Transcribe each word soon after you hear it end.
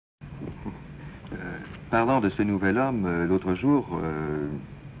Parlant de ce nouvel homme, l'autre jour,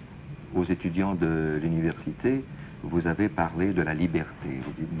 aux étudiants de l'université, vous avez parlé de la liberté.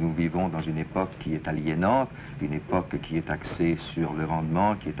 Nous vivons dans une époque qui est aliénante, une époque qui est axée sur le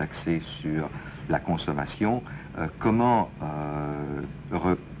rendement, qui est axée sur la consommation. Comment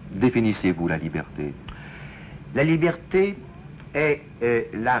définissez-vous la liberté? La liberté est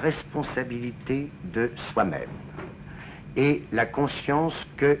la responsabilité de soi-même et la conscience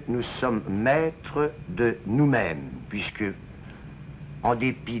que nous sommes maîtres de nous-mêmes, puisque en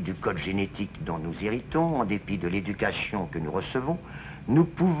dépit du code génétique dont nous héritons, en dépit de l'éducation que nous recevons, nous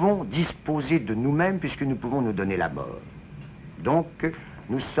pouvons disposer de nous-mêmes puisque nous pouvons nous donner la mort. Donc,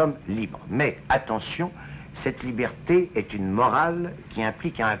 nous sommes libres. Mais attention, cette liberté est une morale qui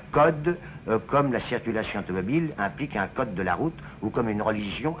implique un code, comme la circulation automobile implique un code de la route, ou comme une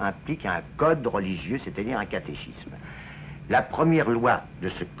religion implique un code religieux, c'est-à-dire un catéchisme. La première loi de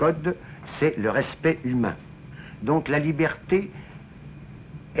ce code, c'est le respect humain. Donc la liberté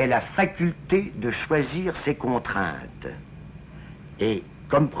est la faculté de choisir ses contraintes. Et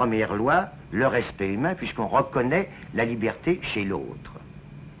comme première loi, le respect humain, puisqu'on reconnaît la liberté chez l'autre.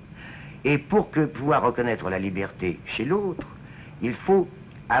 Et pour pouvoir reconnaître la liberté chez l'autre, il faut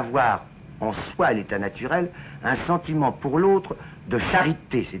avoir en soi, à l'état naturel, un sentiment pour l'autre de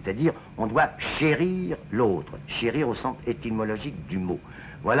charité, c'est-à-dire on doit chérir l'autre, chérir au sens étymologique du mot.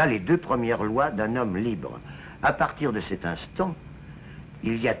 Voilà les deux premières lois d'un homme libre. À partir de cet instant,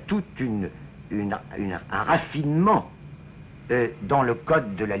 il y a tout un raffinement dans le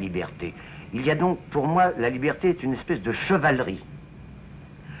code de la liberté. Il y a donc, pour moi, la liberté est une espèce de chevalerie.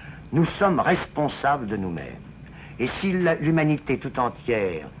 Nous sommes responsables de nous-mêmes. Et si l'humanité tout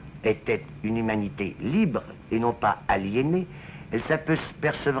entière était une humanité libre et non pas aliénée, elle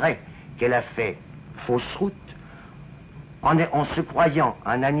s'apercevrait qu'elle a fait fausse route en se croyant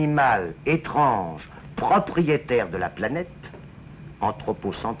un animal étrange, propriétaire de la planète,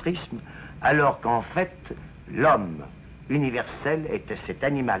 anthropocentrisme, alors qu'en fait, l'homme universel était cet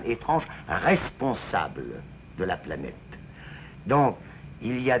animal étrange responsable de la planète. Donc,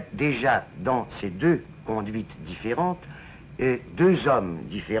 il y a déjà dans ces deux conduites différentes, deux hommes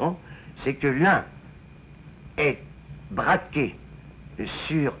différents, c'est que l'un est braqué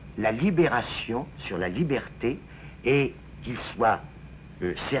sur la libération, sur la liberté, et qu'il soit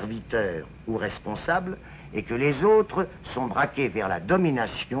serviteur ou responsable, et que les autres sont braqués vers la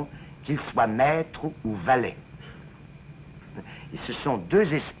domination, qu'ils soient maîtres ou valets. Et ce sont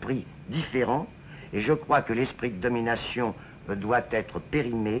deux esprits différents, et je crois que l'esprit de domination doit être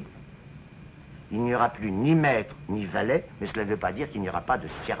périmé. Il n'y aura plus ni maître ni valet, mais cela ne veut pas dire qu'il n'y aura pas de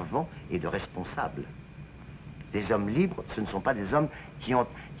servants et de responsables. Des hommes libres, ce ne sont pas des hommes qui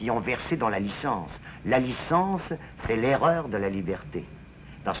ont versé dans la licence. La licence, c'est l'erreur de la liberté.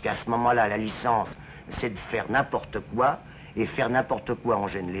 Parce qu'à ce moment-là, la licence, c'est de faire n'importe quoi, et faire n'importe quoi, on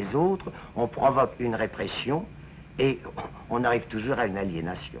gêne les autres, on provoque une répression, et on arrive toujours à une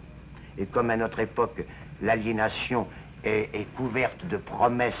aliénation. Et comme à notre époque, l'aliénation est couverte de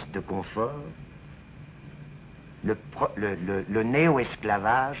promesses de confort, le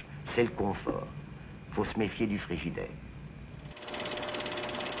néo-esclavage, c'est le confort. Il faut se méfier du frigidaire.